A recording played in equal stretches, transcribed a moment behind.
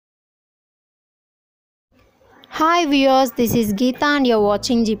Hi viewers, this is Geeta and you're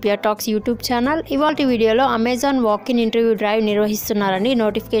watching GPR Talks YouTube channel. ఇవాల్టి వీడియోలో Amazon walk-in interview drive నిర్వహిస్తున్నారని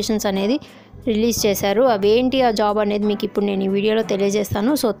notifications అనేది release చేశారు. అవేంటి ఆ జాబ్ అనేది మీకు ఇప్పుడు నేను ఈ వీడియోలో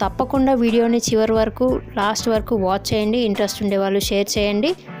తెలియజేస్తాను. సో తప్పకుండా వీడియోని చివరి వరకు లాస్ట్ వరకు వాచ్ చేయండి. ఇంట్రెస్ట్ ఉండే వాళ్ళు షేర్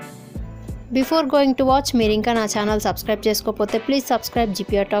చేయండి. బిఫోర్ గోయింగ్ టు వాచ్ మీరు ఇంకా నా ఛానల్ సబ్స్క్రైబ్ చేసుకోకపోతే please subscribe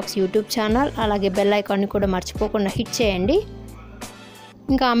GPR Talks YouTube channel. అలాగే బెల్ ఐకాన్ని కూడా మర్చిపోకుండా హిట్ చేయండి.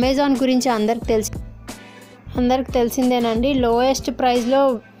 ఇంకా అమెజాన్ గురించి అందరికి తెలిసిందేనండి. లోయెస్ట్ ప్రైస్లో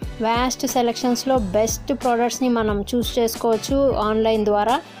వ్యాస్ట్ సెలెక్షన్స్లో బెస్ట్ ప్రోడక్ట్స్ని మనం చూస్ చేసుకోవచ్చు. ఆన్లైన్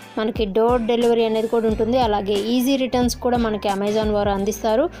ద్వారా మనకి డోర్ డెలివరీ అనేది కూడా ఉంటుంది. అలాగే ఈజీ రిటర్న్స్ కూడా మనకి అమెజాన్ వారు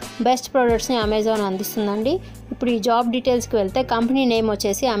అందిస్తారు. Best ప్రోడక్ట్స్ని Amazon అందిస్తుందండి. ఇప్పుడు ఈ జాబ్ డీటెయిల్స్కి వెళ్తే కంపెనీ నేమ్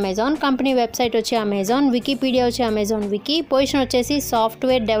వచ్చేసి అమెజాన్, కంపెనీ వెబ్సైట్ వచ్చి అమెజాన్, వికీపీడియా వచ్చి అమెజాన్ వికీ, పొజిషన్ వచ్చేసి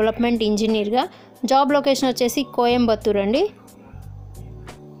సాఫ్ట్వేర్ డెవలప్మెంట్ ఇంజనీర్గా, జాబ్ లొకేషన్ వచ్చేసి కోయంబత్తూర్ అండి.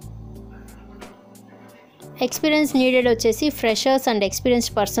 ఎక్స్పీరియన్స్ నీడెడ్ వచ్చేసి freshers and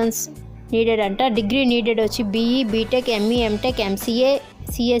experienced persons needed అంట. డిగ్రీ నీడెడ్ వచ్చి BE, BTech, ME, MTech, MCA,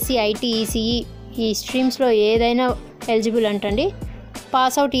 CSE, IT, ECE ఈ స్ట్రీమ్స్లో ఏదైనా ఎలిజిబుల్ అంటండి.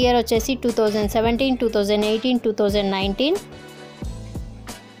 పాస్ అవుట్ ఇయర్ వచ్చేసి 2017, 2018, 2019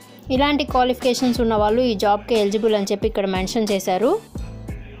 ఇలాంటి క్వాలిఫికేషన్స్ ఉన్న వాళ్ళు ఈ జాబ్కి ఎలిజిబుల్ అని చెప్పి ఇక్కడ మెన్షన్ చేశారు.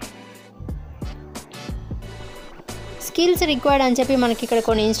 స్కిల్స్ రిక్వైర్డ్ అని చెప్పి మనకి ఇక్కడ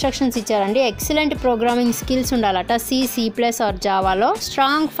కొన్ని ఇన్స్ట్రక్షన్స్ ఇచ్చారండి. ఎక్సలెంట్ ప్రోగ్రామింగ్ స్కిల్స్ ఉండాలట. C++ are జావాలో,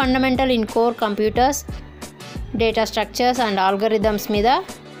 strong fundamental in core computers, data structures and algorithms మీద,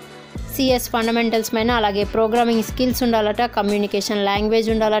 CS ఫండమెంటల్స్ పైన, అలాగే ప్రోగ్రామింగ్ స్కిల్స్ ఉండాలట. కమ్యూనికేషన్ లాంగ్వేజ్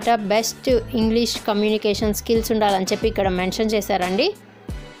ఉండాలట. బెస్ట్ ఇంగ్లీష్ కమ్యూనికేషన్ స్కిల్స్ ఉండాలని చెప్పి ఇక్కడ మెన్షన్ చేశారండి.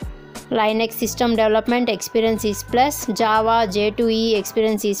 Linux system development experience is plus, Java J2E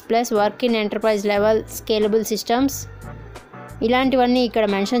experience is plus, work in enterprise level scalable systems ఇలాంటివన్నీ ఇక్కడ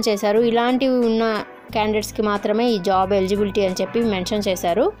మెన్షన్ చేశారు. ఇలాంటివి ఉన్న క్యాండిడేట్స్కి మాత్రమే ఈ జాబ్ ఎలిజిబిలిటీ అని చెప్పి మెన్షన్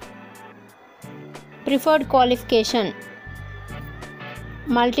చేశారు. Preferred qualification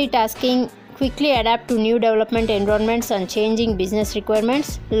multi tasking, quickly adapt to new development environments and changing business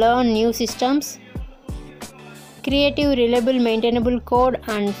requirements, learn new systems, creative, reliable, maintainable code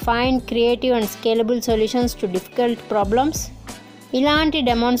and find creative and scalable solutions to difficult problems. ఇలాంటి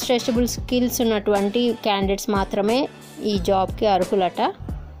డెమాన్స్ట్రేటబుల్ skills ఉన్నటువంటి candidates మాత్రమే ఈ జాబ్కి అర్హులట.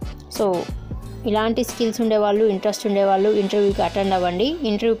 So ఇలాంటి skills ఉండేవాళ్ళు, interest ఉండేవాళ్ళు ఇంటర్వ్యూకి attend అవ్వండి.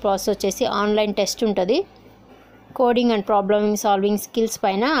 ఇంటర్వ్యూ ప్రాసెస్ వచ్చేసి ఆన్లైన్ టెస్ట్ ఉంటుంది. కోడింగ్ అండ్ ప్రాబ్లమింగ్ సాల్వింగ్ స్కిల్స్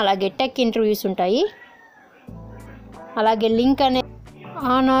పైన, అలాగే టెక్ ఇంటర్వ్యూస్ ఉంటాయి. అలాగే లింక్ అనే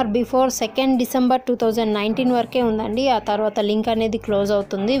on are before 2nd December 2019 వరకే ఉందండి. ఆ తర్వాత లింక్ అనేది క్లోజ్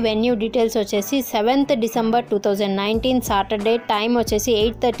అవుతుంది. వెన్యూ డీటెయిల్స్ వచ్చేసి 7th డిసెంబర్ 2019 సాటర్డే, టైం వచ్చేసి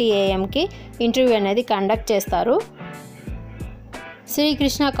 8:30 AM ఇంటర్వ్యూ అనేది కండక్ట్ చేస్తారు.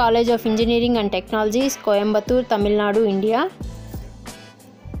 Srikrishna college of engineering and technologies, Coimbatore, Tamil Nadu, India.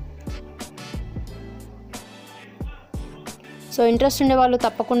 So interest ఉండే వాళ్ళు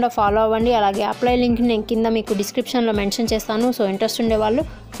తప్పకుండా ఫాలో అవ్వండి. అలాగే అప్లై లింక్ నేను కింద మీకు డిస్క్రిప్షన్లో మెన్షన్ చేస్తాను. సో ఇంట్రెస్ట్ ఉండే వాళ్ళు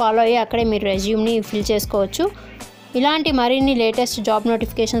ఫాలో అయ్యి అక్కడే మీరు రెజ్యూమ్ని ఫిల్ చేసుకోవచ్చు. ఇలాంటి మరిన్ని లేటెస్ట్ జాబ్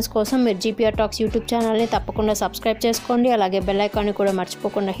నోటిఫికేషన్స్ కోసం మీరు GPR Talks యూట్యూబ్ ఛానల్ని తప్పకుండా సబ్స్క్రైబ్ చేసుకోండి. అలాగే బెల్ ఐకాన్ని కూడా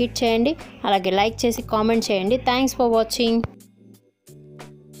మర్చిపోకుండా హిట్ చేయండి. అలాగే లైక్ చేసి కామెంట్ చేయండి. Thanks for watching.